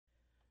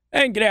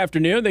And good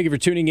afternoon. Thank you for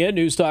tuning in.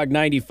 News Talk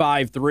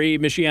 95.3,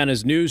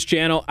 Michiana's news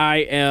channel. I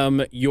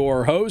am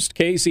your host,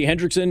 Casey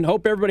Hendrickson.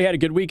 Hope everybody had a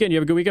good weekend. You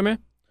have a good weekend, man?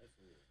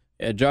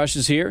 Yeah, Josh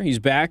is here. He's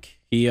back.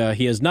 He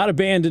has not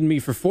abandoned me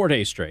for 4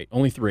 days straight,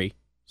 only 3.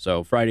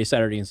 So Friday,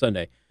 Saturday, and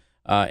Sunday.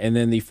 And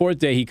then the 4th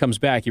day he comes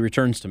back, he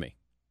returns to me.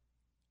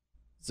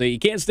 So you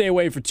can't stay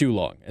away for too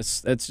long.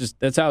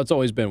 That's how it's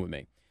always been with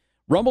me.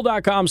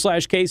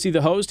 Rumble.com/Casey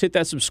the host. Hit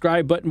that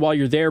subscribe button while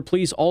you're there.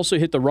 Please also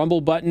hit the Rumble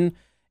button.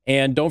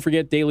 And don't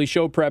forget, Daily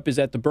Show Prep is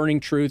at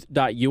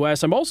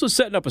theburningtruth.us. I'm also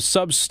setting up a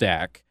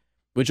Substack,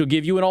 which will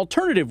give you an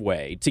alternative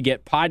way to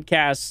get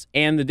podcasts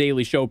and the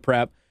Daily Show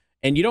Prep.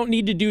 And you don't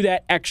need to do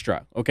that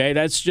extra, okay?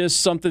 That's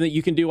just something that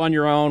you can do on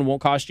your own. Won't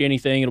cost you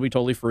anything. It'll be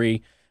totally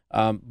free.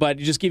 But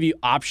just give you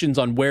options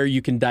on where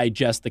you can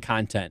digest the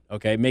content,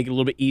 okay? Make it a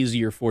little bit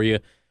easier for you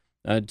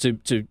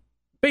to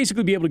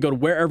basically be able to go to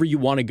wherever you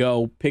want to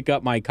go, pick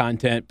up my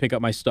content, pick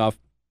up my stuff,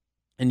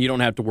 and you don't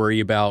have to worry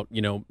about,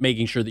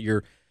 making sure that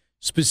you're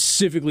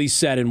specifically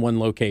set in one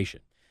location.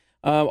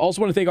 Also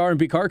want to thank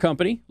R&B Car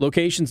Company.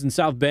 Locations in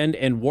South Bend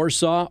and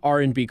Warsaw.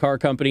 R&B Car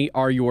Company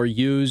are your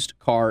used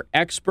car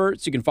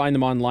experts. You can find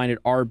them online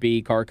at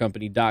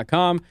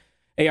rbcarcompany.com.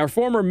 Hey, our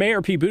former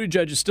mayor, Pete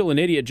Buttigieg, is still an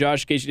idiot,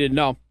 Josh, in case you didn't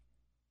know.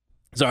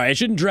 Sorry, I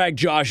shouldn't drag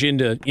Josh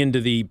into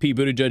the Pete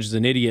Buttigieg is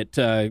an idiot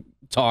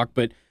talk,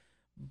 but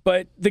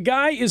the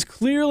guy is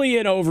clearly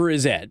in over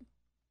his head.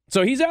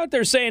 So he's out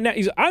there saying that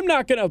I'm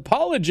not going to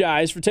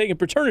apologize for taking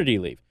paternity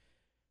leave.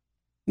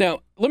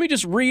 Now, let me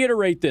just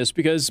reiterate this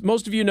because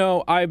most of you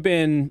know I've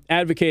been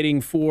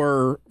advocating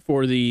for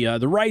the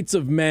rights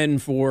of men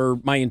for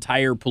my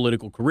entire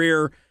political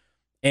career,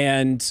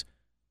 and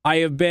I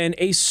have been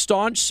a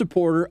staunch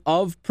supporter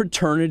of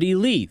paternity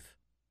leave.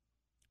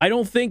 I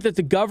don't think that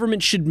the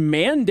government should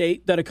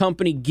mandate that a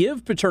company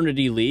give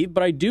paternity leave,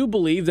 but I do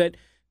believe that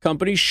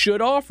companies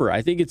should offer.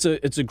 I think it's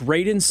a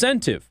great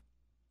incentive.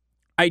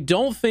 I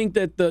don't think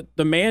that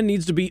the man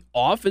needs to be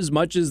off as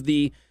much as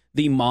the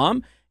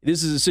mom.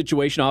 This is a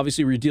situation,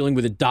 obviously, where you're dealing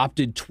with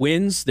adopted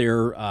twins.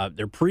 They're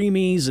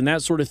preemies and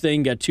that sort of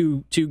thing. Got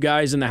two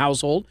guys in the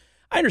household.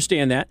 I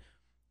understand that.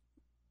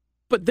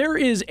 But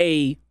here's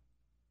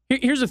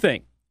the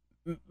thing.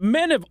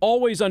 Men have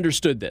always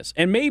understood this.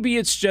 And maybe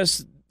it's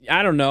just,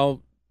 I don't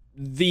know,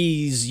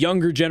 these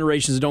younger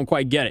generations that don't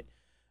quite get it.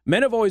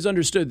 Men have always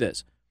understood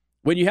this.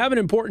 When you have an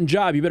important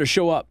job, you better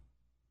show up.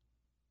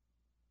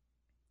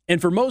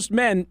 And for most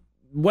men,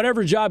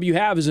 whatever job you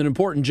have is an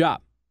important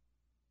job.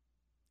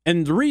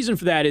 And the reason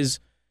for that is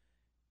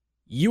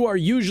you are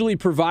usually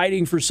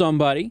providing for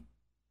somebody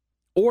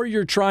or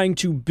you're trying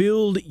to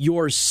build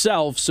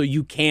yourself so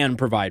you can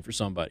provide for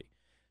somebody.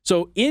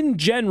 So in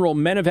general,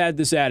 men have had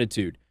this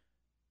attitude.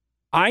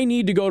 I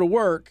need to go to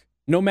work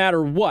no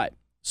matter what.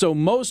 So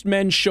most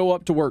men show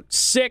up to work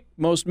sick.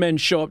 Most men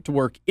show up to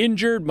work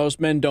injured. Most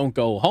men don't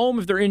go home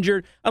if they're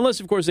injured, unless,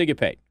 of course, they get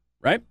paid,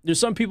 right? There's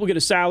some people get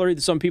a salary.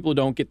 There's some people who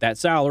don't get that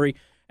salary.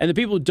 And the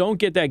people who don't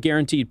get that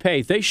guaranteed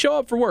pay, they show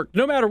up for work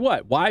no matter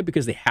what. Why?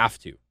 Because they have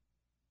to.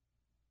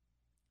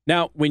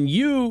 Now, when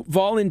you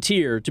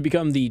volunteer to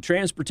become the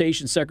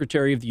Transportation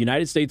Secretary of the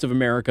United States of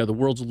America, the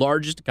world's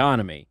largest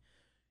economy,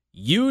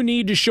 you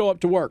need to show up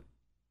to work.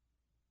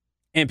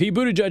 And Pete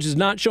Buttigieg has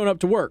not shown up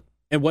to work.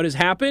 And what has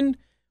happened?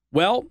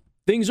 Well,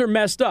 things are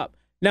messed up.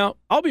 Now,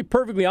 I'll be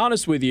perfectly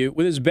honest with you.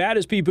 With as bad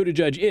as Pete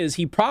Buttigieg is,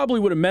 he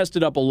probably would have messed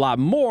it up a lot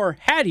more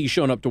had he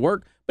shown up to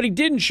work, but he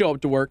didn't show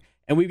up to work.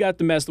 And we've got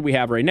the mess that we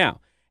have right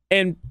now.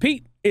 And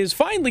Pete is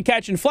finally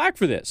catching flack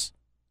for this.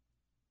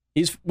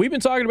 We've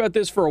been talking about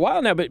this for a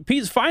while now, but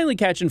Pete's finally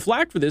catching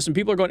flack for this. And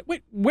people are going,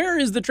 wait, where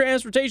is the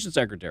transportation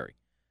secretary?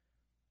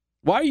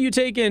 Why are you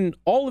taking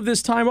all of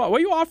this time off? Why are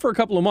you off for a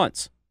couple of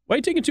months? Why are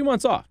you taking 2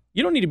 months off?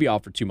 You don't need to be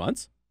off for 2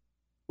 months.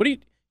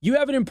 You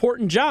have an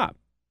important job.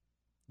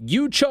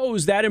 You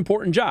chose that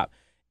important job.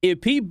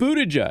 If Pete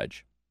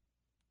Buttigieg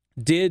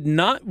did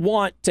not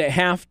want to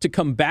have to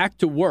come back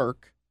to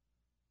work,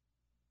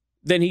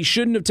 then he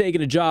shouldn't have taken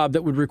a job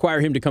that would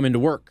require him to come into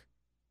work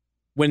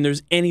when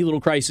there's any little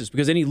crisis,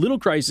 because any little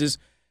crisis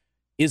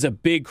is a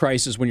big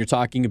crisis when you're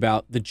talking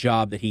about the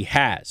job that he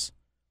has.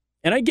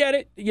 And I get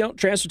it.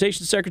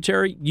 Transportation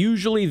secretary,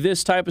 usually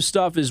this type of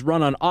stuff is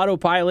run on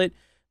autopilot.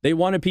 They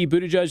wanted Pete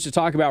Buttigieg to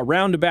talk about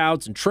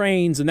roundabouts and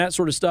trains and that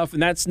sort of stuff,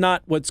 and that's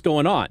not what's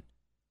going on.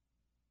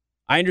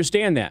 I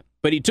understand that.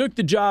 But he took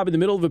the job in the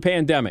middle of a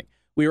pandemic.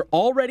 We were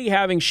already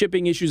having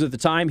shipping issues at the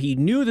time. He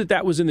knew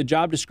that was in the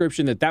job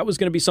description, that was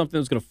going to be something that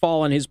was going to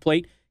fall on his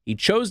plate. He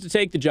chose to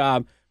take the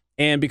job,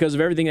 and because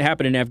of everything that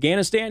happened in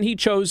Afghanistan, he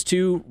chose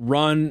to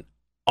run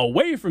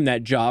away from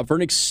that job for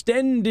an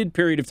extended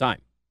period of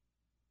time.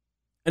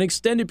 An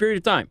extended period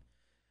of time.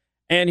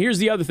 And here's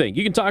the other thing.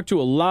 You can talk to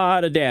a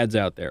lot of dads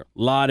out there.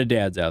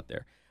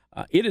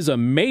 It is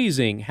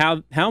amazing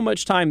how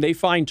much time they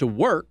find to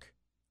work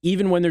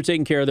even when they're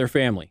taking care of their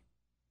family.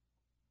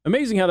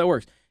 Amazing how that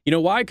works. You know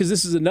why? Because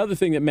this is another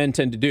thing that men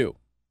tend to do.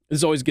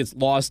 This always gets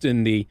lost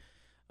in the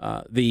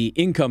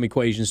income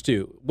equations,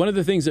 too. One of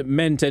the things that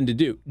men tend to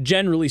do,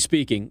 generally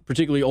speaking,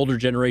 particularly older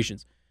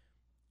generations,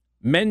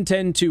 men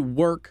tend to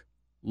work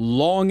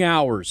long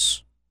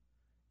hours.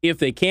 If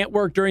they can't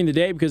work during the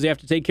day because they have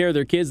to take care of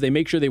their kids, they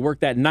make sure they work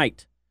that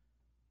night.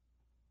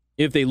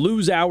 If they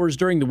lose hours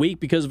during the week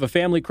because of a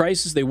family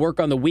crisis, they work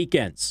on the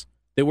weekends.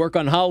 They work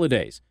on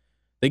holidays.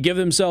 They give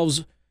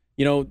themselves,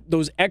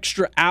 those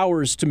extra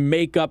hours to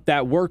make up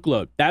that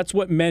workload. That's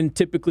what men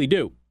typically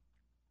do.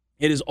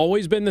 It has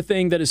always been the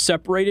thing that has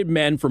separated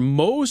men from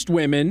most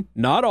women,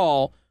 not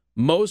all,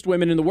 most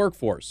women in the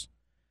workforce.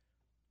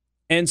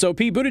 And so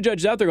Pete Buttigieg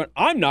is out there going,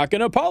 I'm not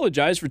going to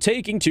apologize for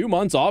taking 2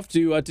 months off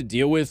to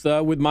deal with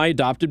my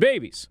adopted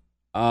babies.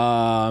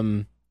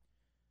 Then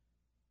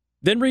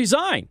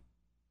resign.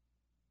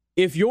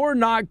 If you're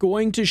not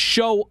going to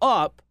show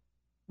up,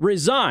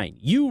 resign.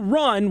 You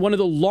run one of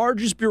the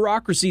largest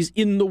bureaucracies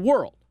in the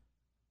world.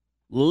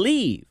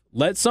 Leave.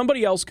 Let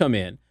somebody else come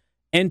in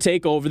and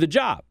take over the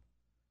job.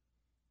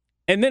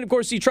 And then, of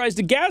course, he tries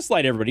to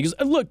gaslight everybody. He goes,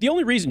 look, the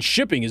only reason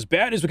shipping is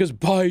bad is because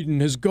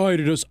Biden has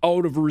guided us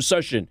out of a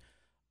recession.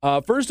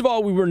 First of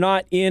all, we were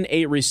not in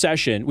a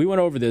recession. We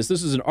went over this.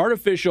 This is an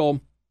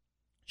artificial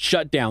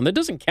shutdown. That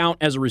doesn't count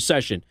as a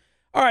recession.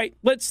 All right,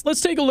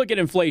 let's take a look at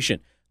inflation.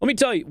 Let me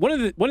tell you, one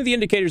of the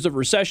indicators of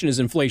recession is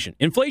inflation.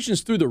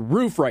 Inflation's through the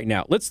roof right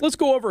now. Let's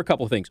go over a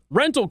couple of things.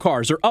 Rental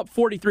cars are up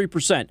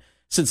 43%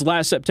 since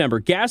last September.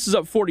 Gas is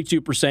up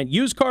 42%.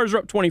 Used cars are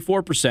up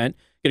 24%.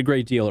 Get a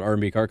great deal at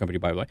R&B Car Company,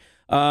 by the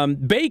way.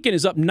 Bacon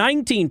is up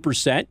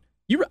 19%.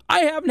 I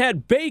haven't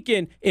had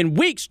bacon in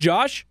weeks,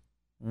 Josh.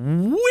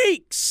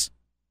 Weeks.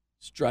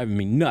 It's driving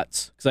me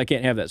nuts because I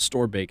can't have that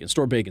store bacon.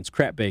 Store bacon's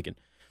crap bacon.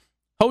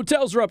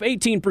 Hotels are up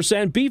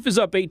 18%. Beef is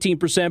up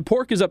 18%.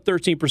 Pork is up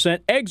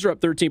 13%. Eggs are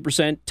up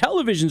 13%.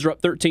 Televisions are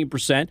up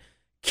 13%.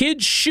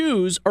 Kids'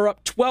 shoes are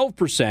up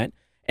 12%.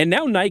 And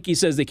now Nike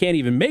says they can't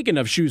even make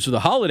enough shoes for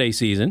the holiday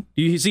season.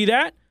 Do you see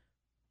that?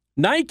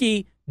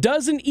 Nike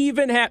doesn't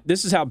even have,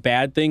 this is how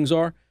bad things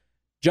are.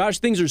 Josh,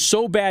 things are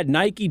so bad,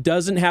 Nike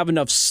doesn't have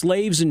enough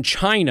slaves in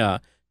China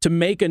to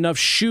make enough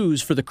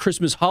shoes for the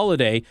Christmas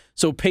holiday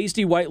so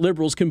pasty white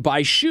liberals can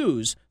buy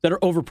shoes that are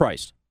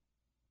overpriced.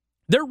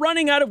 They're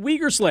running out of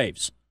Uyghur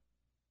slaves.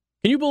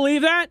 Can you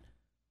believe that?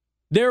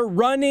 They're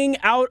running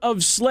out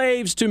of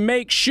slaves to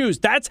make shoes.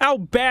 That's how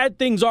bad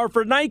things are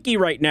for Nike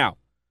right now.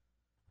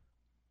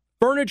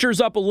 Furniture's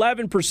up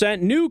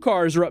 11%. New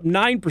cars are up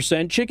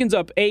 9%. Chicken's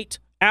up 8%.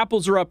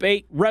 Apples are up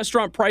 8%.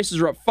 Restaurant prices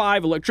are up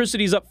 5%.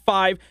 Electricity's up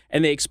 5%.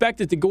 And they expect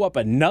it to go up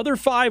another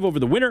 5% over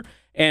the winter.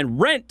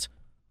 And rent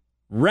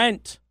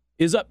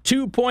is up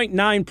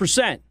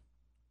 2.9%.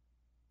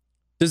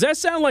 Does that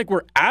sound like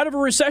we're out of a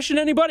recession,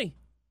 anybody?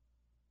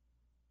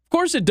 Of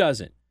course it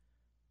doesn't.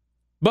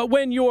 But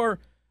when you're,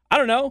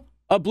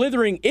 a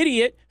blithering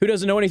idiot who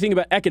doesn't know anything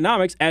about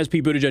economics, as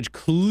Pete Buttigieg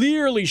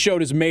clearly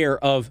showed as mayor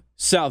of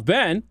South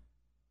Bend,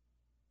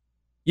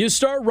 you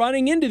start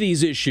running into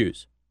these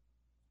issues.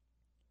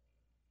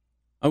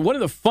 One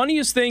of the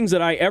funniest things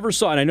that I ever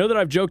saw, and I know that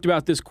I've joked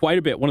about this quite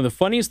a bit, one of the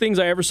funniest things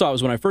I ever saw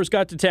was when I first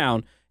got to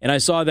town and I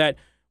saw that,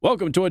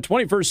 welcome to a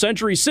 21st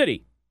century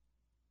city.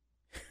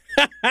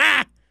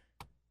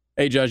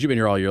 Hey, Josh, you've been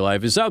here all your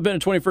life. Is South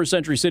Bend a 21st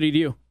century city to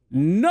you?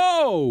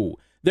 No!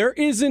 There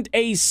isn't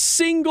a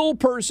single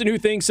person who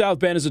thinks South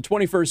Bend is a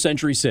 21st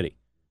century city.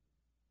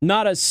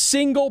 Not a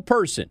single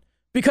person.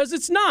 Because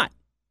it's not.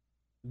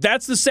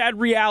 That's the sad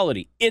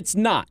reality. It's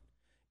not.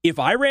 If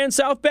I ran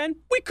South Bend,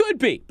 we could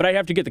be. But I'd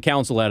have to get the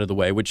council out of the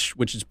way, which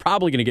is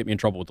probably going to get me in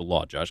trouble with the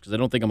law, Josh, because I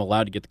don't think I'm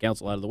allowed to get the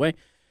council out of the way.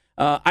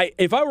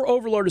 If I were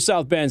overlord of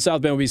South Bend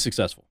would be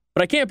successful.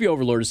 But I can't be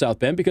overlord of South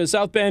Bend because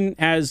South Bend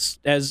has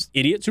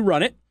idiots who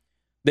run it.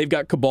 They've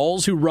got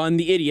cabals who run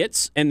the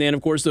idiots. And then,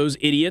 of course, those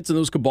idiots and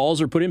those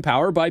cabals are put in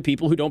power by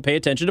people who don't pay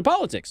attention to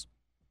politics.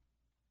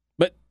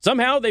 But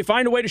somehow they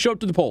find a way to show up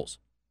to the polls.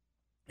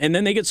 And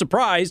then they get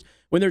surprised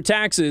when their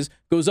taxes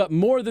goes up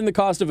more than the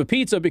cost of a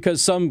pizza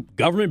because some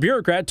government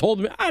bureaucrat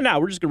told them, no,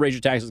 we're just going to raise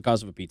your taxes the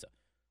cost of a pizza.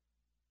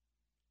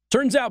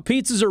 Turns out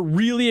pizzas are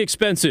really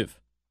expensive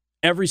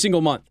every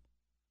single month.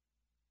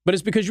 But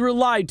it's because you were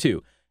lied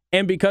to.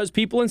 And because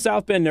people in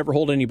South Bend never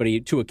hold anybody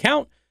to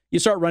account, you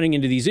start running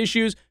into these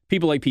issues.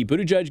 People like Pete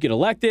Buttigieg get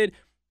elected.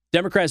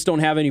 Democrats don't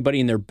have anybody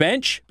in their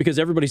bench because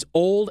everybody's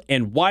old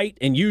and white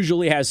and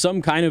usually has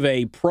some kind of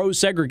a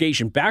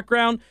pro-segregation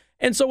background.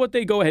 And so what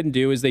they go ahead and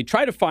do is they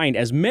try to find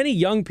as many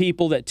young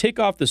people that tick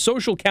off the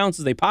social counts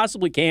as they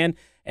possibly can.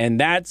 And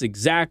that's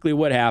exactly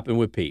what happened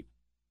with Pete.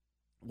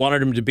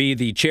 Wanted him to be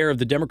the chair of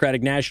the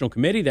Democratic National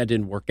Committee. That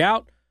didn't work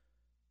out.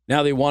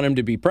 Now they want him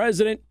to be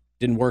president.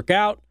 Didn't work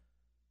out.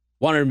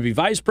 Wanted him to be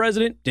vice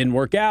president. Didn't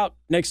work out.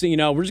 Next thing you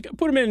know, we're just going to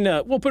put him in,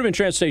 we'll put him in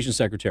transportation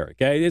secretary.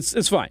 Okay.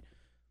 It's fine.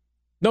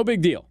 No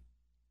big deal.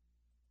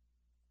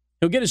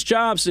 He'll get his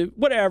jobs,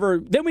 whatever.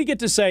 Then we get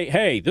to say,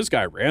 hey, this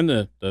guy ran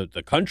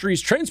the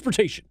country's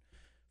transportation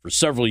for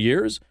several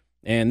years,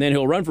 and then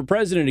he'll run for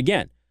president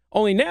again.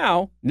 Only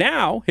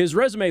now his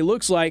resume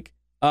looks like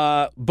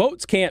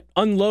boats can't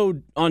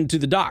unload onto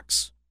the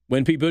docks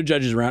when Pete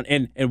Buttigieg is around.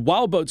 And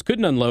while boats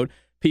couldn't unload,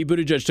 Pete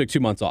Buttigieg took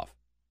 2 months off.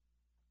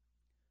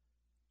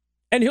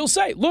 And he'll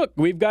say, look,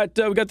 we got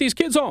these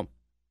kids home.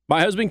 My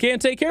husband can't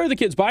take care of the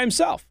kids by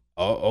himself.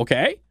 Oh,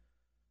 okay.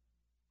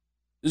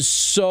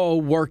 So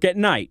work at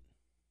night.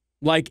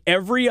 Like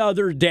every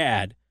other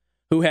dad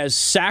who has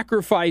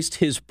sacrificed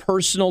his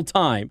personal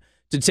time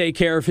to take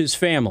care of his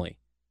family.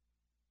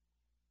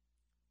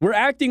 We're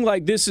acting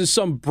like this is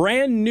some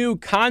brand new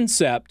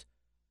concept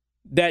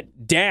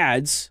that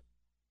dads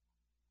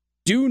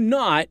do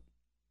not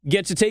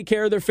get to take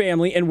care of their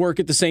family and work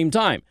at the same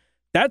time.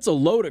 That's a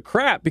load of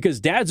crap because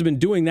dads have been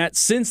doing that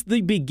since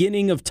the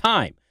beginning of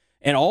time.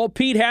 And all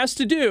Pete has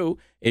to do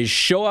is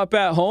show up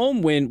at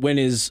home when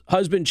his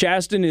husband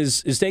Chasten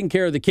is taking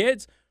care of the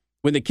kids.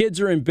 When the kids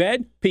are in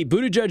bed, Pete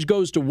Buttigieg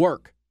goes to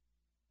work.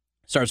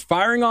 Starts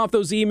firing off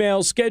those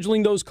emails,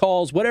 scheduling those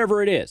calls,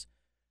 whatever it is.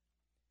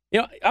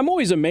 I'm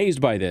always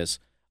amazed by this.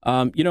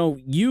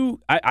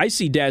 I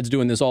see dads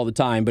doing this all the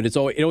time, but it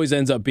always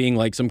ends up being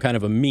like some kind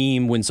of a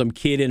meme when some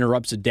kid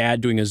interrupts a dad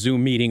doing a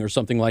Zoom meeting or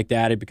something like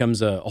that. It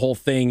becomes a whole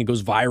thing. It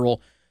goes viral.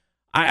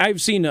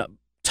 I've seen a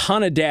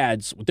ton of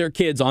dads with their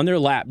kids on their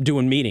lap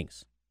doing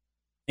meetings.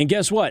 And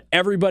guess what?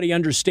 Everybody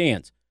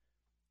understands.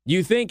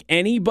 You think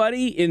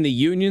anybody in the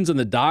unions and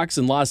the docks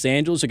in Los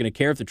Angeles are going to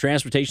care if the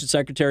transportation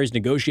secretary is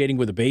negotiating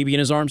with a baby in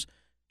his arms?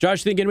 Josh,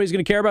 you think anybody's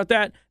going to care about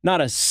that?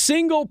 Not a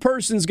single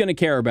person's going to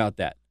care about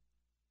that.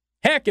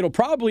 Heck, it'll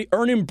probably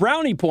earn him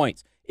brownie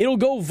points. It'll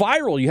go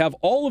viral. You have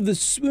all of the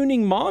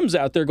swooning moms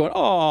out there going,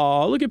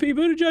 oh, look at Pete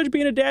Buttigieg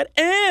being a dad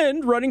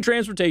and running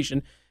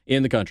transportation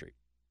in the country.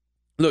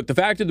 Look, the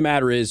fact of the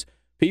matter is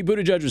Pete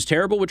Buttigieg was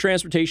terrible with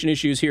transportation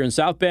issues here in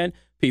South Bend.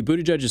 Pete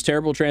Buttigieg is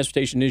terrible with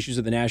transportation issues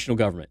of the national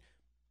government.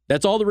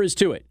 That's all there is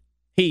to it.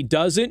 He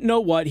doesn't know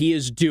what he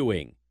is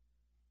doing.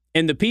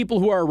 And the people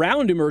who are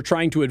around him are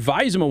trying to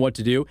advise him on what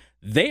to do.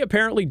 They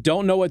apparently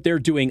don't know what they're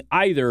doing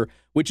either,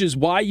 which is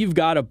why you've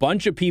got a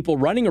bunch of people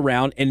running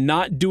around and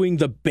not doing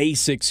the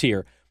basics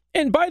here.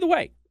 And by the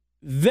way,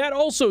 that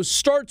also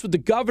starts with the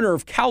governor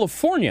of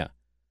California,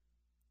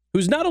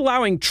 who's not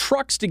allowing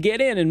trucks to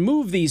get in and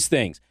move these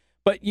things.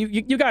 But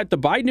you got the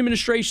Biden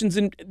administrations,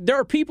 and there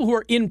are people who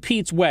are in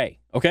Pete's way,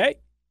 okay?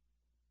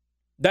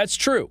 That's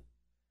true.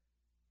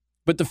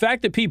 But the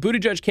fact that Pete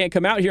Buttigieg can't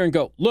come out here and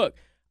go, look,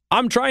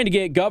 I'm trying to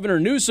get Governor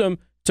Newsom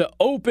to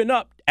open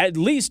up, at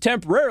least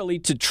temporarily,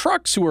 to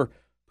trucks who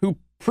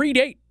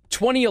predate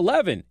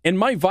 2011 and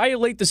might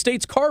violate the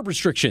state's CARB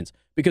restrictions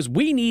because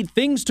we need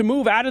things to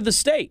move out of the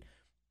state.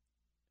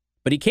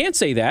 But he can't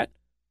say that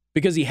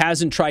because he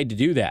hasn't tried to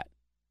do that.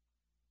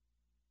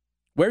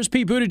 Where's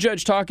Pete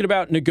Buttigieg talking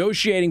about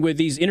negotiating with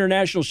these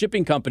international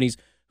shipping companies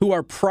who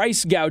are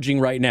price gouging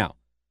right now?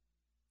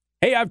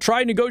 Hey, I've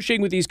tried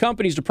negotiating with these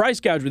companies to price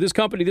gouge, but this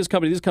company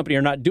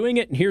are not doing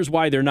it, and here's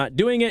why they're not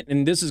doing it,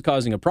 and this is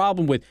causing a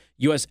problem with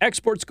U.S.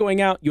 exports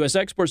going out. U.S.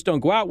 exports don't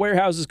go out.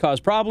 Warehouses cause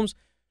problems.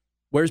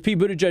 Where's Pete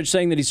Buttigieg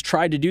saying that he's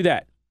tried to do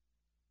that?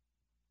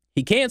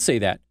 He can't say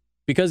that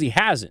because he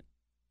hasn't.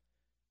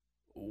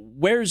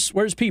 Where's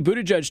Pete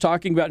Buttigieg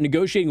talking about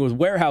negotiating with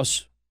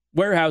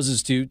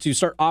warehouses to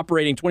start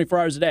operating 24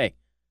 hours a day,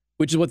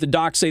 which is what the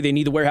docs say they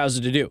need the warehouses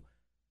to do?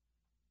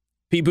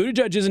 Pete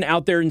Buttigieg isn't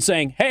out there and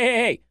saying,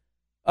 hey,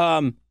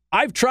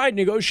 I've tried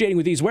negotiating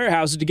with these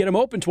warehouses to get them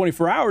open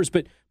 24 hours,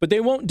 but they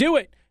won't do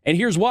it. And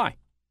here's why.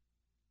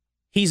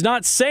 He's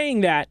not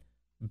saying that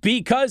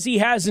because he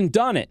hasn't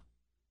done it.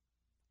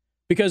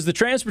 Because the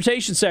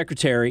transportation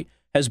secretary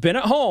has been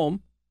at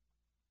home.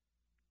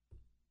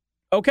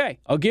 Okay,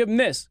 I'll give him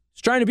this.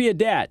 He's trying to be a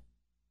dad.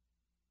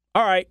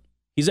 All right,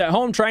 he's at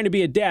home trying to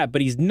be a dad,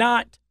 but he's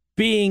not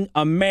being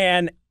a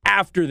man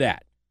after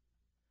that.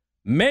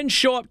 Men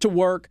show up to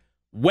work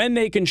when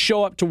they can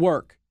show up to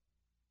work.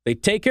 They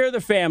take care of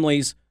their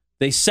families.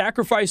 They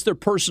sacrifice their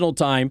personal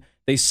time.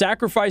 They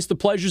sacrifice the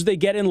pleasures they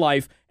get in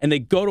life, and they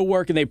go to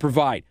work and they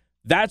provide.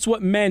 That's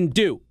what men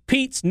do.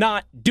 Pete's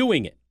not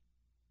doing it.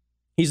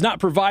 He's not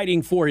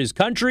providing for his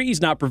country.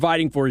 He's not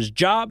providing for his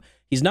job.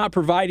 He's not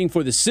providing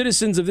for the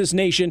citizens of this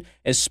nation,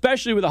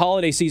 especially with the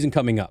holiday season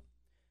coming up.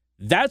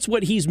 That's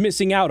what he's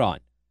missing out on.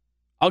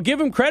 I'll give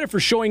him credit for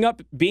showing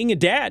up, being a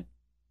dad,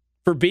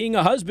 for being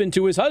a husband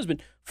to his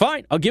husband.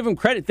 Fine, I'll give him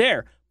credit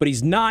there, but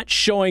he's not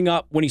showing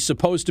up when he's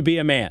supposed to be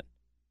a man.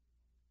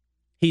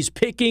 He's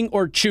picking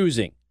or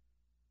choosing.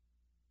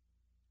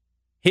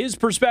 His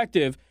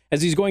perspective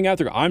as he's going out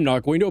there, I'm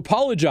not going to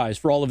apologize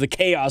for all of the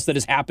chaos that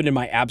has happened in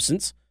my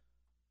absence.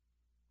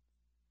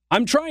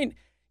 I'm trying.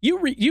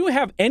 You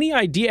have any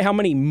idea how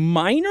many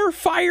minor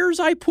fires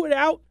I put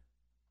out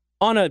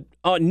on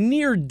a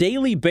near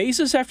daily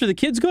basis after the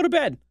kids go to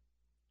bed?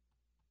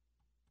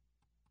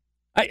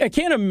 I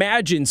can't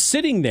imagine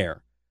sitting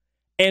there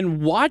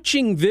and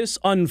watching this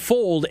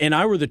unfold, and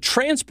I were the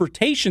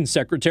transportation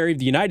secretary of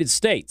the United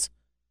States,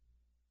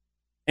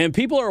 and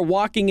people are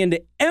walking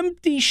into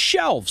empty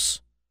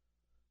shelves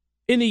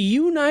in the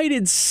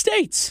United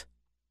States.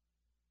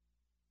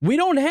 We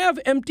don't have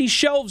empty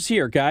shelves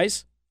here,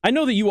 guys. I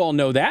know that you all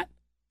know that.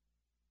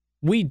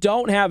 We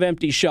don't have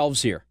empty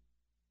shelves here.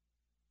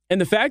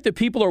 And the fact that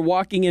people are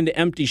walking into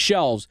empty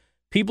shelves,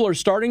 people are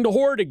starting to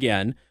hoard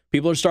again.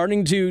 People are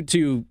starting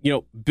to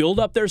build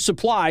up their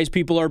supplies.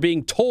 People are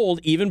being told,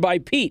 even by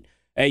Pete,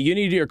 hey, you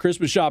need to do your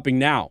Christmas shopping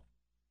now.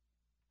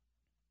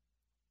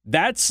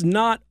 That's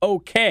not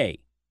okay.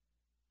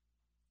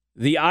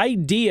 The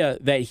idea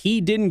that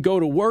he didn't go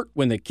to work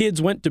when the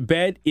kids went to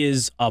bed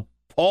is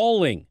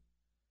appalling.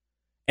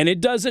 And it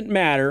doesn't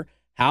matter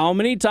how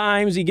many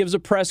times he gives a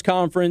press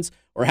conference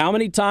or how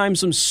many times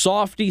some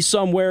softy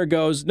somewhere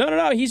goes,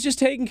 no, he's just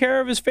taking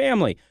care of his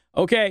family.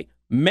 Okay,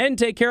 men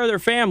take care of their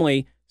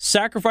family,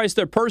 sacrifice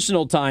their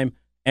personal time,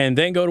 and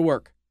then go to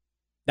work.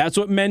 That's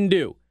what men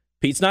do.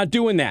 Pete's not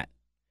doing that.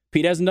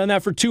 Pete hasn't done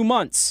that for 2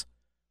 months.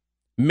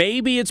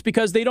 Maybe it's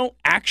because they don't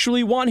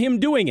actually want him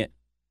doing it.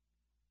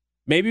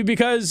 Maybe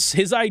because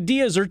his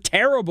ideas are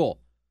terrible.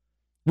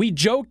 We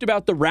joked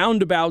about the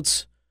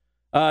roundabouts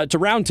to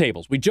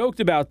roundtables. We joked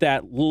about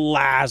that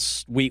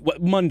last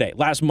Monday.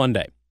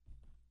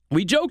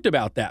 We joked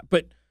about that.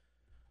 But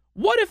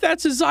what if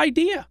that's his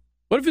idea?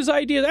 What if his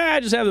idea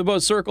is, just have the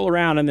boat circle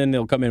around and then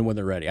they'll come in when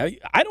they're ready?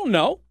 I don't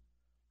know.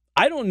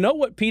 I don't know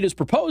what Pete has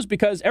proposed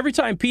because every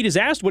time Pete is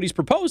asked what he's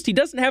proposed, he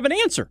doesn't have an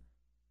answer.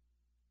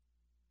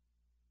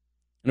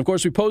 And, of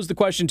course, we posed the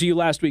question to you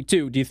last week,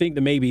 too. Do you think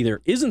that maybe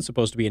there isn't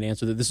supposed to be an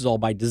answer, that this is all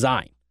by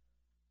design?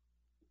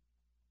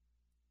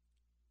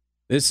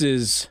 This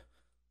is...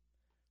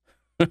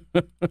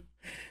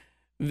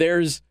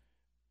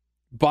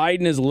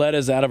 Biden has led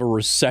us out of a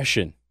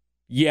recession.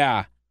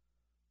 Yeah.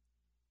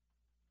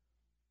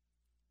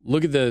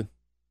 Look at the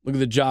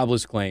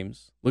jobless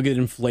claims. Look at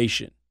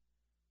inflation.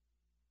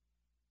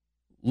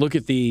 Look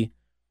at the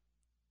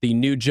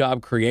new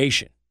job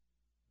creation.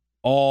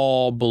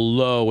 All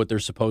below what they're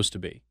supposed to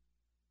be.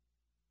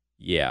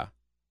 Yeah.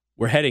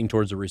 We're heading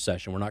towards a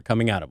recession. We're not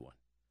coming out of one.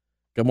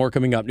 Got more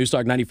coming up.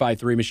 Newstalk 95.3,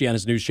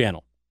 Michiana's news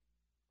channel.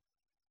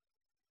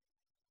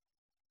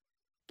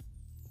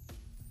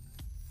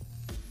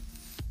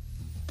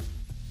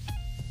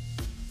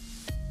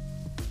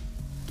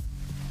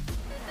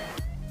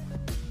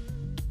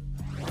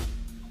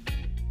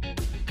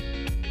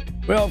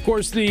 Well, of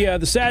course, the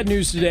sad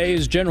news today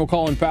is General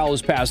Colin Powell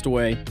has passed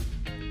away.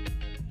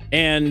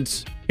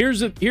 And here's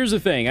the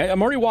thing.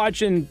 I'm already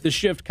watching the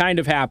shift kind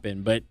of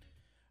happen, but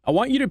I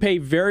want you to pay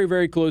very,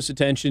 very close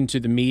attention to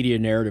the media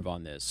narrative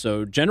on this.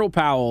 So General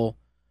Powell,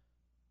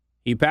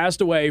 he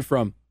passed away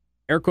from,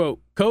 air quote,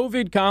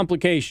 COVID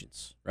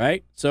complications,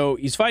 right? So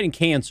he's fighting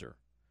cancer.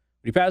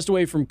 But he passed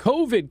away from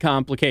COVID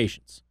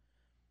complications.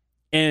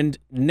 And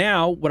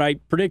now, what I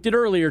predicted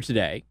earlier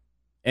today,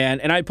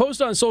 and I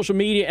posted on social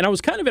media, and I was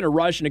kind of in a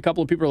rush, and a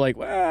couple of people are like,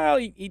 well,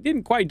 he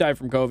didn't quite die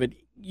from COVID.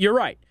 You're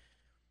right.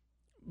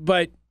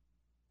 But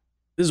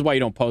this is why you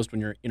don't post when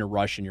you're in a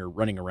rush and you're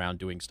running around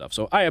doing stuff.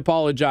 So I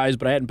apologize,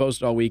 but I hadn't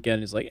posted all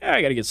weekend. It's like,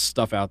 I got to get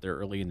stuff out there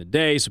early in the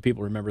day so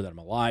people remember that I'm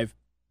alive.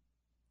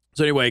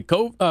 So anyway,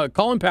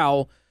 Colin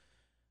Powell,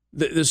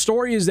 the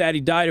story is that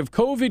he died of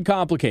COVID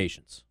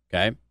complications,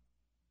 okay?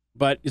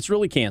 But it's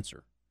really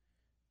cancer.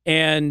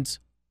 And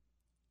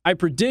I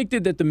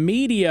predicted that the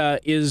media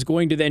is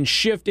going to then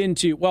shift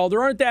into, well,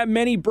 there aren't that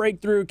many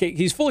breakthrough cases.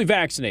 He's fully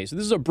vaccinated, so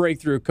this is a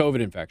breakthrough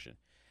COVID infection.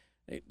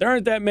 There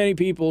aren't that many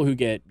people who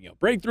get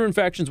breakthrough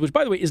infections, which,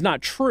 by the way, is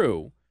not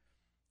true.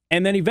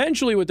 And then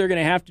eventually what they're going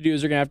to have to do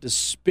is they're going to have to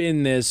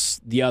spin this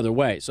the other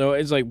way. So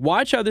it's like,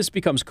 watch how this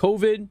becomes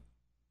COVID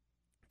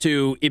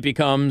to it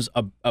becomes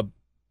a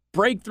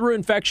breakthrough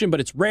infection, but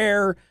it's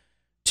rare,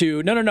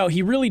 to, no,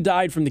 he really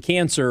died from the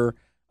cancer.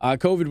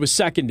 COVID was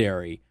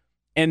secondary.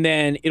 And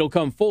then it'll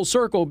come full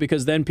circle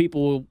because then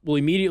people will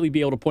immediately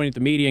be able to point at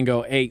the media and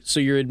go, hey, so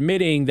you're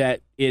admitting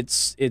that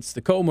it's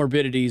the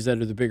comorbidities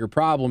that are the bigger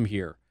problem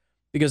here,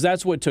 because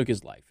that's what took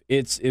his life.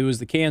 It was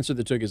the cancer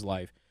that took his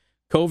life.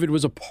 COVID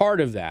was a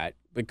part of that,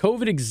 but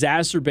COVID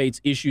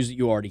exacerbates issues that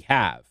you already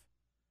have.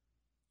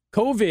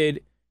 COVID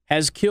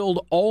has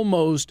killed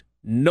almost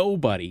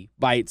nobody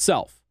by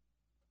itself.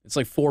 It's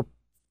like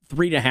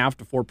 3.5%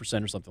 to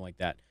 4% or something like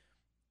that.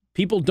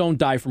 People don't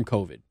die from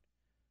COVID.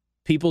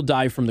 People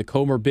die from the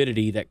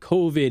comorbidity that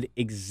COVID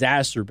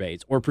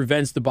exacerbates or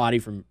prevents the body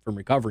from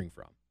recovering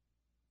from.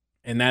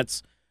 And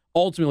that's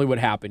ultimately what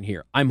happened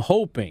here. I'm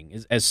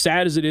hoping, as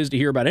sad as it is to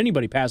hear about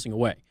anybody passing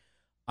away,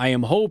 I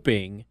am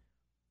hoping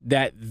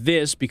that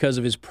this, because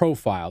of his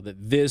profile, that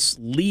this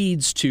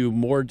leads to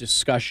more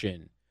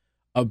discussion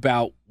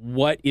about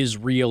what is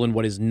real and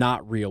what is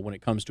not real when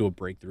it comes to a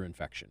breakthrough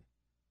infection.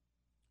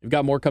 We've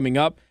got more coming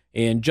up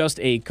in just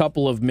a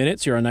couple of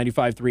minutes here on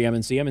 95.3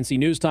 MNC. MNC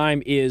News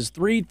Time is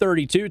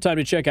 3:32. Time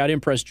to check out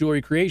Impress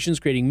Jewelry Creations,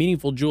 creating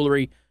meaningful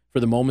jewelry for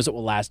the moments that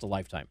will last a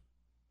lifetime.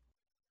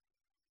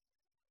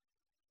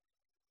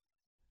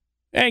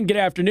 And good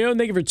afternoon.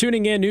 Thank you for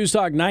tuning in. News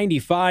Talk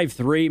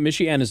 95.3,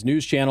 Michiana's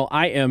news channel.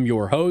 I am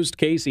your host,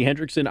 Casey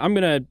Hendrickson. I'm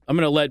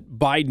gonna let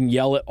Biden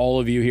yell at all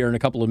of you here in a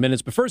couple of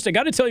minutes. But first, I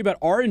got to tell you about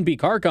R&B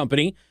Car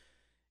Company.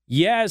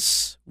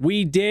 Yes,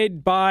 we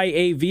did buy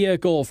a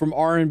vehicle from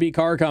R&B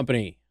Car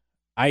Company.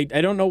 I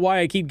don't know why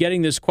I keep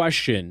getting this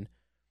question.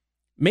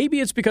 Maybe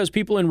it's because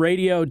people in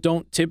radio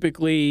don't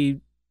typically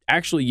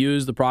actually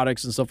use the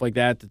products and stuff like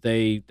that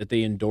they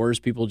endorse.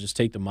 People just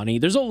take the money.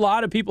 There's a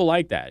lot of people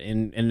like that.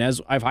 And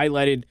as I've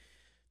highlighted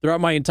throughout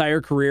my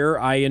entire career,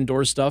 I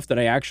endorse stuff that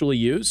I actually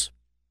use.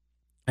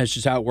 That's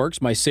just how it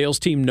works. My sales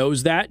team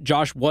knows that.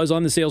 Josh was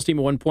on the sales team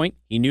at one point.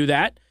 He knew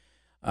that.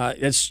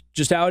 That's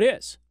just how it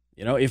is.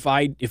 You know, if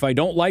I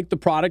don't like the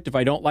product, if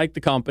I don't like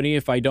the company,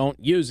 if I don't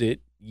use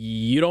it,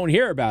 you don't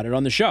hear about it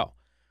on the show.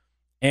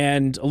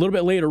 And a little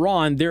bit later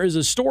on, there is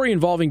a story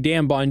involving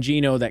Dan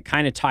Bongino that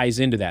kind of ties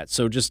into that.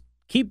 So just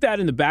keep that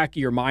in the back of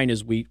your mind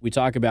as we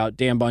talk about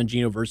Dan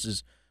Bongino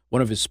versus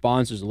one of his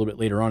sponsors a little bit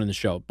later on in the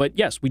show. But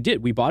yes, we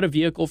did. We bought a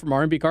vehicle from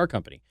R&B Car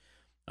Company.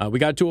 We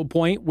got to a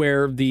point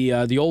where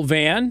the old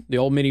van, the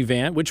old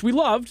minivan, which we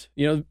loved,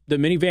 you know, the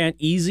minivan,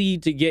 easy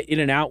to get in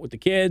and out with the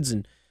kids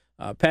and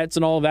pets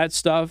and all of that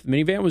stuff. The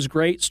minivan was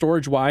great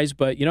storage-wise,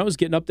 but, you know, it was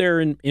getting up there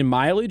in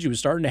mileage. It was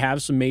starting to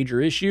have some major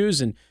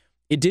issues, and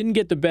it didn't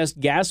get the best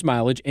gas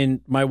mileage.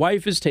 And my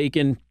wife has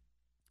taken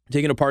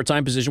a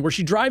part-time position where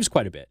she drives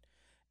quite a bit,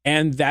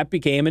 and that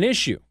became an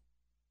issue.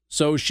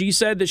 So she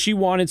said that she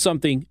wanted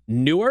something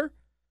newer,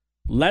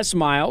 less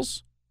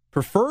miles,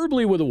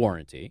 preferably with a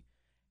warranty,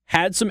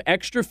 had some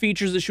extra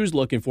features that she was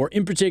looking for,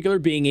 in particular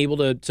being able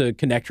to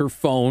connect her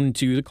phone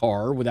to the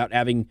car without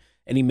having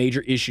any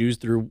major issues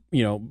through,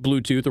 you know,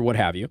 Bluetooth or what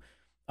have you.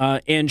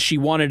 And she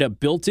wanted a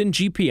built-in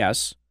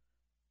GPS.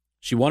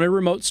 She wanted a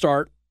remote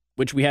start,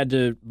 which we had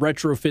to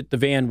retrofit the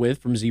van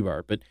with from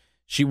Z-Bar. But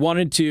she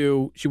wanted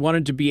to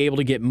be able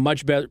to get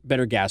much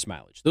better gas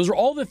mileage. Those are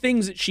all the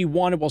things that she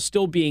wanted while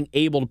still being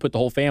able to put the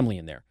whole family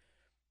in there.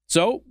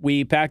 So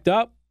we packed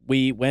up.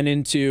 We went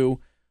into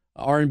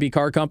R&B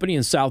Car Company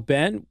in South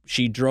Bend.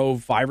 She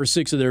drove 5 or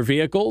 6 of their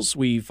vehicles.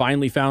 We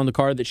finally found the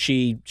car that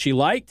she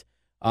liked,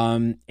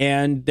 and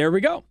there we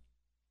go.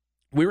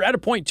 We were at a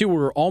point, too, where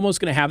we were almost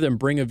going to have them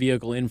bring a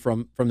vehicle in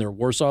from their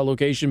Warsaw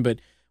location, but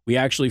we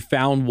actually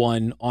found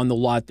one on the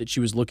lot that she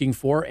was looking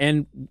for,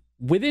 and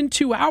within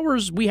 2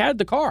 hours, we had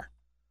the car.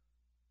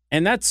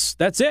 And that's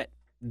it.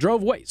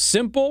 Drove away.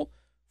 Simple,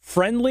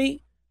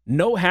 friendly,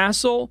 no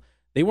hassle.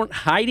 They weren't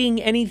hiding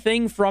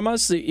anything from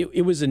us.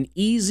 It was an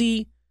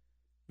easy,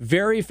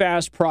 very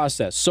fast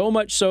process, so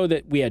much so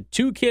that we had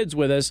 2 kids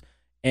with us,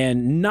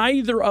 and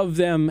neither of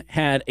them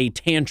had a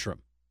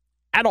tantrum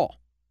at all.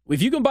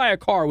 If you can buy a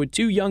car with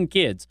 2 young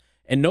kids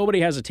and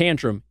nobody has a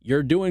tantrum,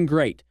 you're doing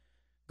great.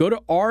 Go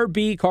to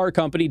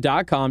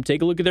rbcarcompany.com,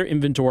 take a look at their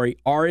inventory,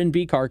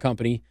 R&B Car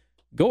Company.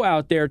 Go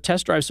out there,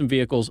 test drive some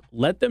vehicles.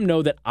 Let them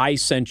know that I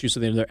sent you so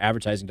they know their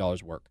advertising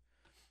dollars work.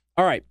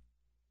 All right.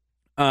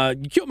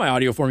 Cue up my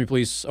audio for me,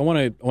 please. I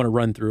want to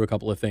run through a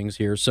couple of things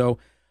here. So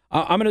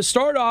I'm going to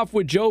start off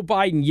with Joe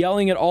Biden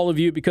yelling at all of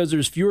you because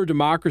there's fewer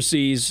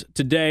democracies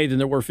today than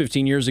there were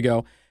 15 years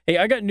ago. Hey,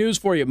 I got news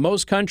for you.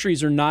 Most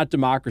countries are not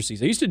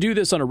democracies. I used to do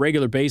this on a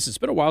regular basis. It's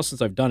been a while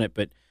since I've done it,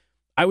 but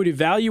I would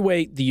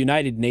evaluate the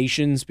United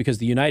Nations because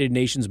the United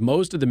Nations,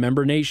 most of the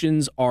member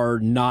nations are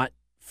not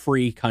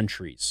free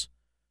countries.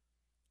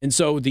 And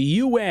so the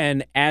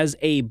UN as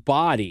a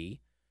body,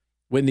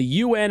 when the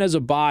UN as a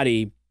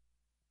body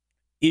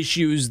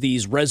issues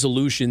these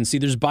resolutions. See,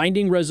 there's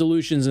binding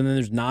resolutions and then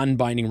there's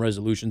non-binding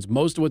resolutions.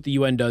 Most of what the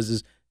UN does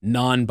is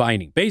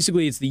non-binding.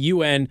 Basically, it's the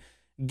UN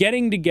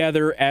getting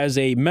together as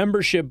a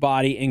membership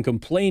body and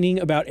complaining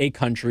about a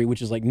country,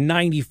 which is like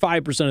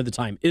 95% of the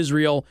time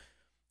Israel,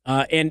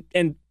 and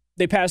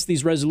they pass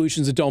these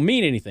resolutions that don't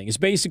mean anything. It's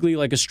basically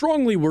like a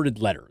strongly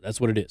worded letter.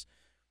 That's what it is.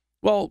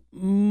 Well,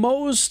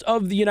 most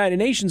of the United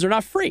Nations are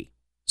not free.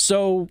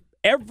 So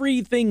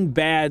everything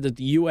bad that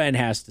the UN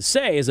has to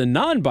say as a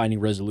non-binding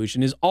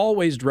resolution is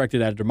always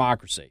directed at a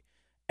democracy.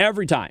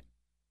 Every time.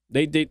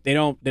 They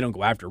don't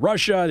go after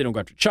Russia. They don't go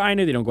after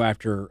China. They don't go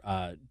after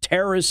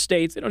terrorist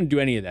states. They don't do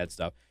any of that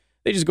stuff.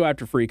 They just go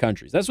after free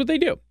countries. That's what they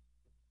do.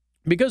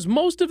 Because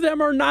most of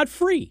them are not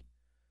free.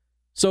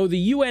 So the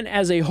UN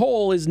as a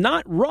whole is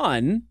not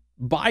run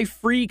by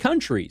free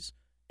countries.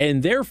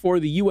 And therefore,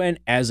 the UN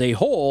as a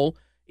whole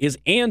is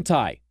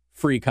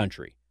anti-free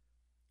country.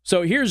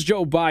 So here's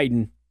Joe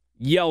Biden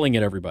yelling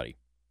at everybody.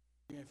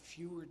 We have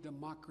fewer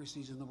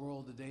democracies in the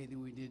world today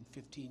than we did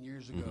 15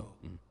 years ago.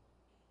 Mm-hmm.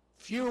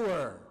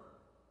 Fewer.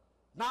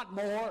 Not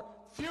more,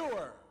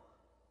 fewer.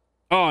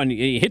 Oh, and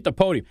he hit the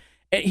podium.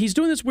 And he's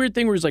doing this weird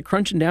thing where he's like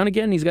crunching down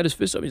again. He's got his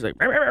fist up. He's like,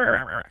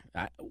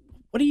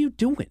 what are you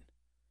doing?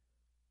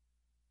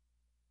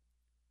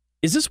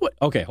 Is this what?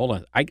 Okay, hold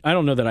on. I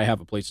don't know that I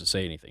have a place to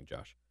say anything,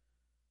 Josh.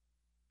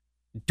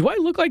 Do I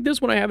look like this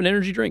when I have an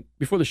energy drink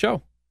before the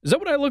show? Is that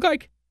what I look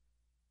like?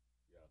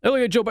 I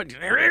look at Joe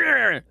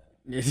Biden.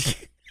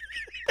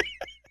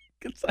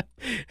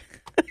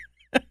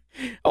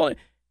 Oh,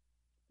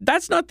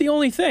 that's not the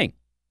only thing.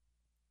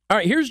 All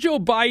right, here's Joe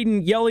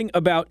Biden yelling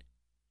about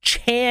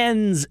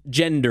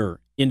transgender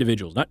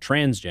individuals, not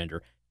transgender,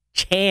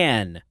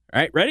 Chan.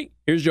 All right, ready?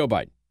 Here's Joe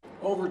Biden.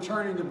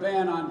 Overturning the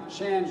ban on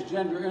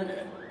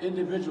transgender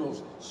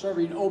individuals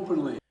serving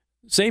openly.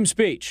 Same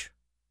speech.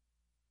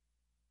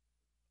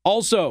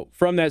 Also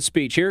from that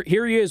speech, here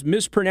he is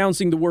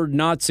mispronouncing the word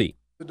Nazi.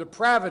 The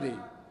depravity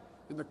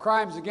and the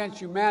crimes against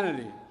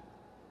humanity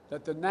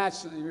that the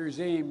Nazi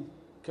regime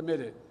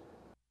committed.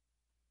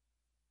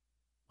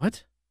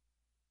 What?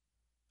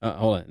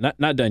 Hold on,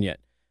 not done yet.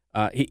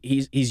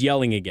 He's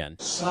yelling again.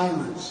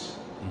 Silence.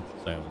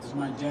 Silence. As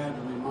my dad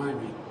would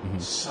remind me,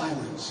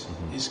 silence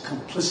is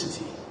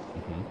complicity.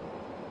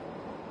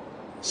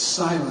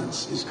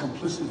 Silence is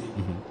complicity.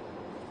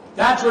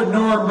 That's what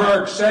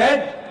Nuremberg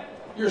said.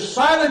 Your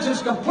silence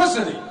is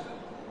complicity.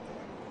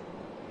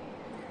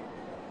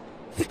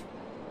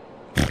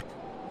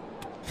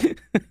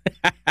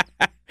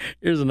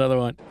 Here's another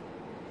one.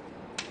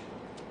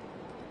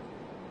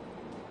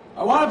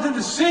 I wanted them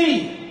to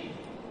see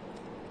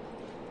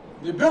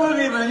the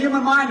ability of the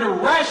human mind to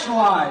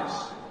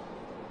rationalize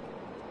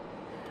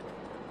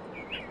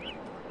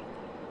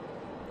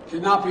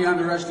cannot be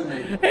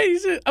underestimated. Hey,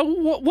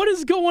 what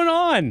is going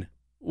on?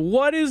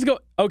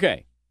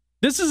 Okay,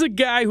 this is a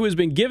guy who has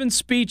been giving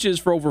speeches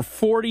for over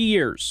 40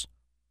 years.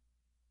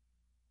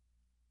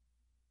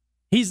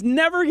 He's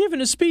never given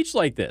a speech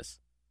like this.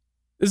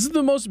 This is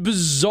the most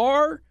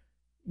bizarre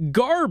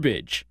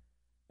garbage.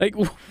 Like,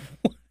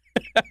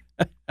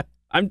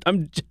 I'm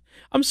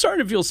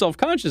starting to feel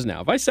self-conscious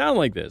now. If I sound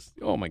like this,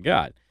 oh my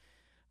God.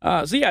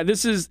 So yeah,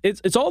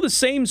 it's all the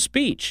same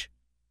speech.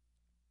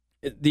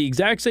 The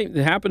exact same.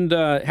 It happened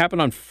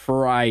on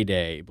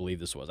Friday, I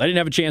believe this was. I didn't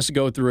have a chance to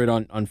go through it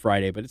on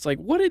Friday, but it's like,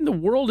 what in the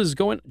world is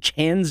going?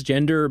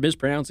 Transgender,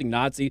 mispronouncing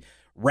Nazi,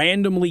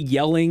 randomly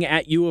yelling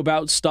at you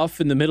about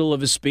stuff in the middle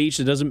of a speech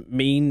that doesn't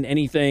mean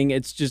anything.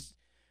 It's just,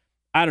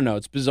 I don't know.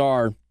 It's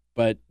bizarre,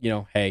 but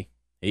hey,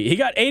 he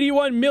got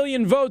 81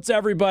 million votes.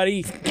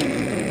 Everybody,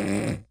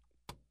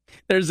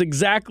 there's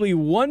exactly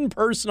one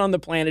person on the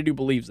planet who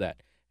believes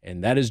that,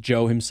 and that is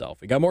Joe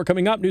himself. We got more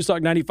coming up.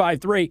 Newstalk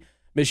 95.3.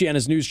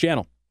 Michiana's news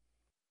channel.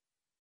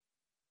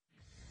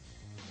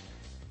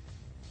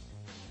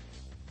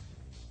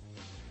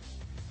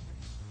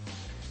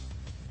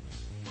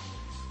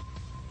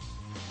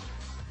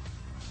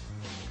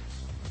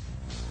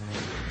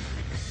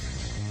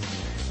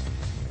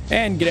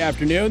 And good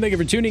afternoon. Thank you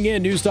for tuning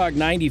in. Newstalk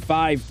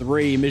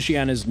 95.3,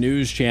 Michiana's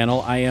news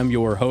channel. I am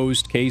your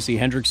host, Casey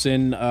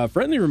Hendrickson.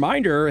 Friendly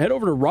reminder, head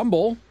over to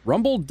Rumble,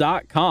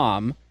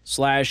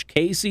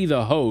 rumble.com/Casey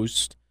the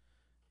host.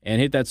 And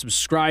hit that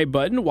subscribe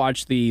button.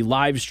 Watch the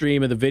live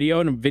stream of the video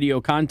and video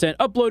content.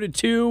 Uploaded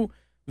 2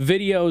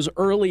 videos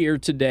earlier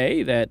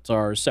today that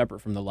are separate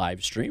from the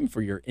live stream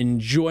for your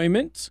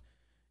enjoyment.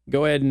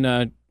 Go ahead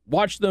and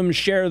watch them,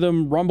 share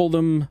them, rumble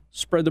them,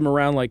 spread them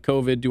around like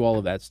COVID, do all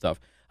of that stuff.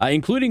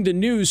 Including the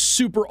new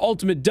super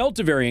ultimate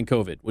Delta variant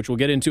COVID, which we'll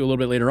get into a little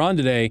bit later on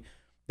today,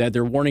 that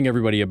they're warning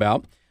everybody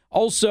about.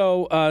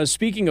 Also,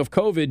 speaking of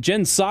COVID,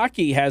 Jen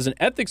Psaki has an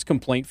ethics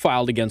complaint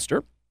filed against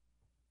her.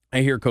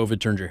 I hear COVID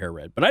turns your hair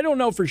red, but I don't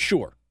know for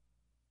sure.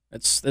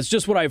 That's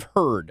just what I've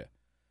heard.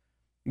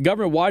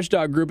 Government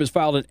Watchdog Group has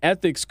filed an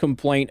ethics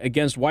complaint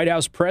against White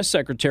House Press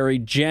Secretary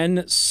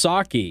Jen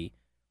Psaki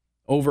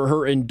over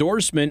her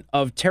endorsement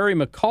of Terry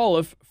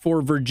McAuliffe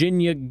for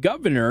Virginia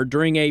governor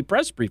during a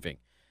press briefing.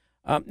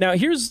 Now,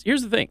 here's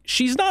the thing.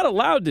 She's not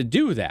allowed to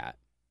do that.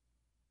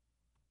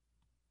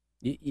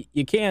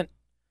 You can't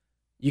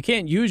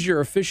use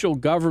your official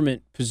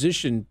government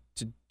position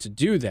to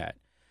do that.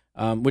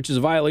 Which is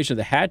a violation of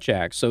the Hatch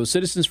Act. So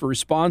Citizens for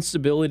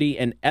Responsibility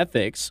and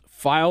Ethics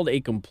filed a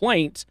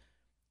complaint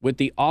with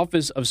the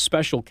Office of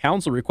Special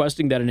Counsel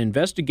requesting that an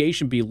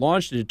investigation be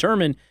launched to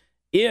determine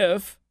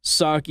if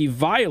Psaki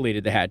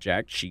violated the Hatch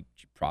Act. She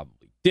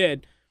probably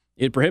did.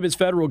 It prohibits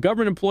federal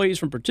government employees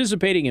from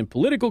participating in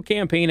political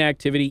campaign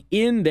activity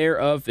in their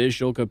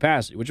official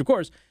capacity, which, of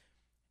course,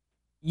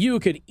 you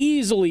could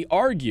easily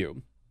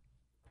argue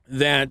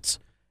that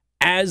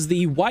as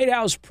the White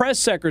House press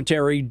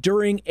secretary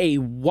during a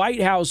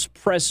White House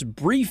press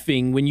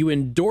briefing, when you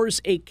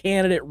endorse a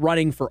candidate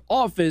running for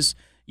office,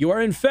 you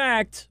are in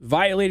fact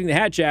violating the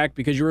Hatch Act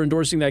because you're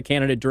endorsing that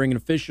candidate during an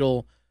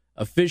official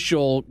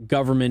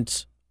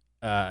government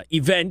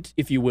event,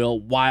 if you will,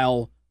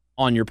 while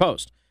on your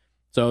post.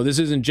 So this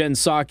isn't Jen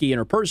Psaki in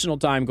her personal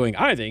time going,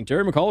 I think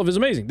Terry McAuliffe is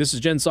amazing. This is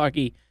Jen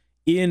Psaki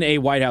in a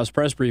White House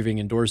press briefing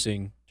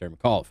endorsing Terry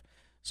McAuliffe.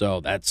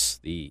 So that's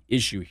the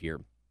issue here.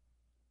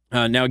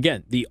 Now,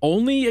 again, the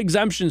only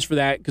exemptions for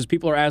that, because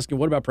people are asking,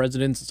 what about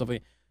presidents and stuff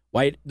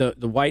like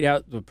that? The White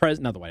House,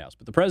 not the White House,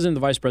 but the president and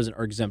the vice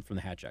president are exempt from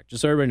the Hatch Act,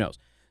 just so everybody knows.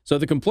 So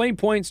the complaint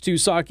points to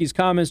Psaki's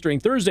comments during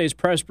Thursday's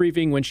press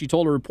briefing when she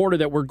told a reporter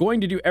that we're going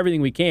to do everything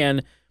we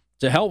can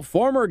to help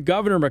former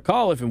Governor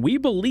McAuliffe, and we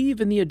believe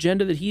in the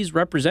agenda that he's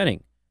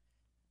representing.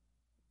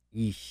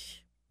 Eesh.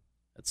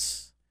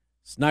 It's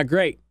not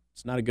great.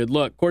 It's not a good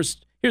look. Of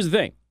course, here's the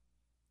thing.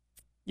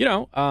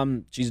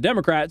 She's a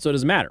Democrat, so it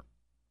doesn't matter.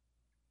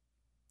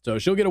 So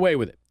she'll get away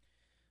with it.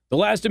 The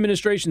last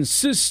administration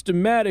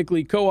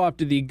systematically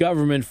co-opted the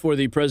government for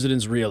the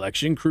president's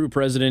reelection, Crew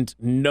President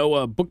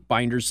Noah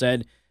Bookbinder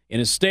said in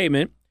a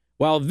statement.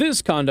 While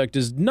this conduct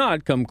does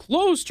not come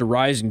close to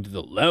rising to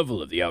the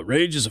level of the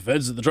outrageous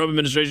offense of the Trump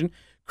administration,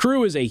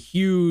 Crew is a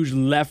huge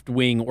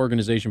left-wing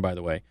organization, by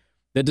the way,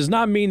 that does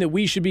not mean that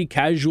we should be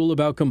casual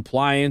about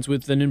compliance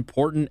with an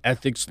important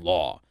ethics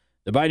law.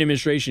 The Biden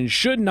administration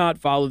should not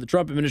follow the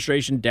Trump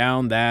administration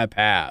down that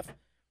path.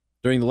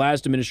 During the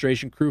last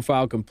administration, Crew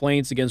filed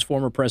complaints against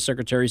former Press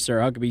Secretary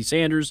Sarah Huckabee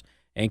Sanders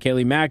and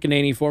Kayleigh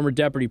McEnany, former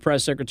Deputy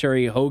Press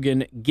Secretary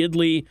Hogan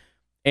Gidley,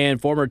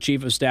 and former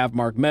Chief of Staff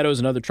Mark Meadows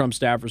and other Trump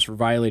staffers for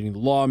violating the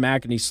law.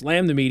 McEnany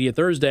slammed the media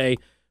Thursday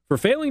for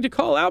failing to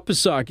call out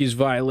Psaki's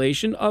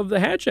violation of the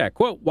Hatch Act.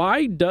 Quote,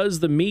 why does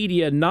the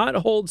media not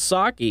hold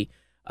Psaki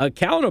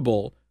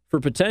accountable for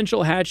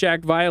potential Hatch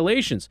Act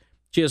violations?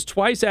 She has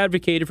twice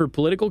advocated for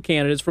political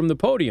candidates from the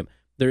podium.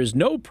 There is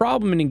no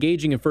problem in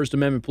engaging in First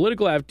Amendment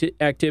political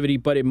activity,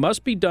 but it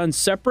must be done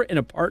separate and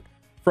apart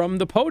from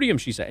the podium,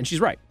 she said. And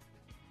she's right.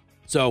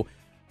 So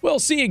we'll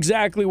see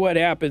exactly what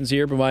happens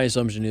here, but my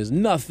assumption is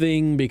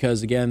nothing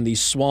because, again, the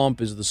swamp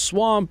is the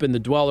swamp and the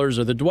dwellers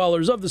are the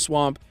dwellers of the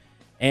swamp,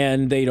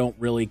 and they don't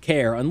really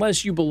care.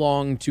 Unless you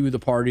belong to the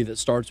party that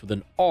starts with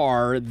an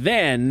R,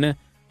 then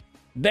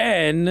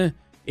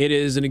it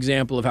is an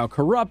example of how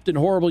corrupt and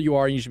horrible you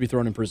are, and you should be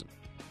thrown in prison.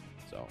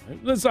 So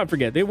let's not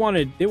forget, they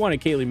wanted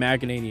Kayleigh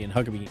McEnany and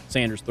Huckabee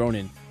Sanders thrown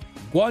in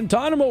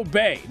Guantanamo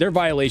Bay. Their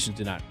violations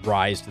did not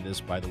rise to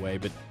this, by the way,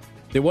 but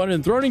they wanted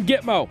them thrown in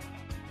Gitmo.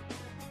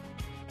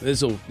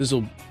 This will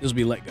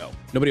be let go.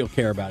 Nobody will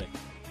care about it.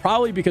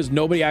 Probably because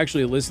nobody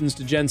actually listens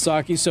to Jen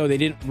Psaki, so they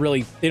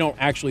don't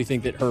actually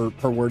think that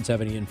her words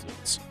have any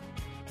influence.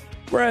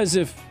 Whereas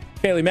if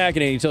Kayleigh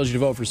McEnany tells you to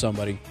vote for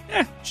somebody,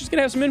 she's going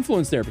to have some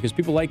influence there because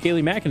people like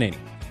Kayleigh McEnany.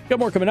 Got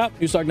more coming up.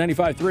 News Talk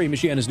 95.3,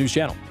 Michiana's News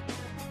Channel.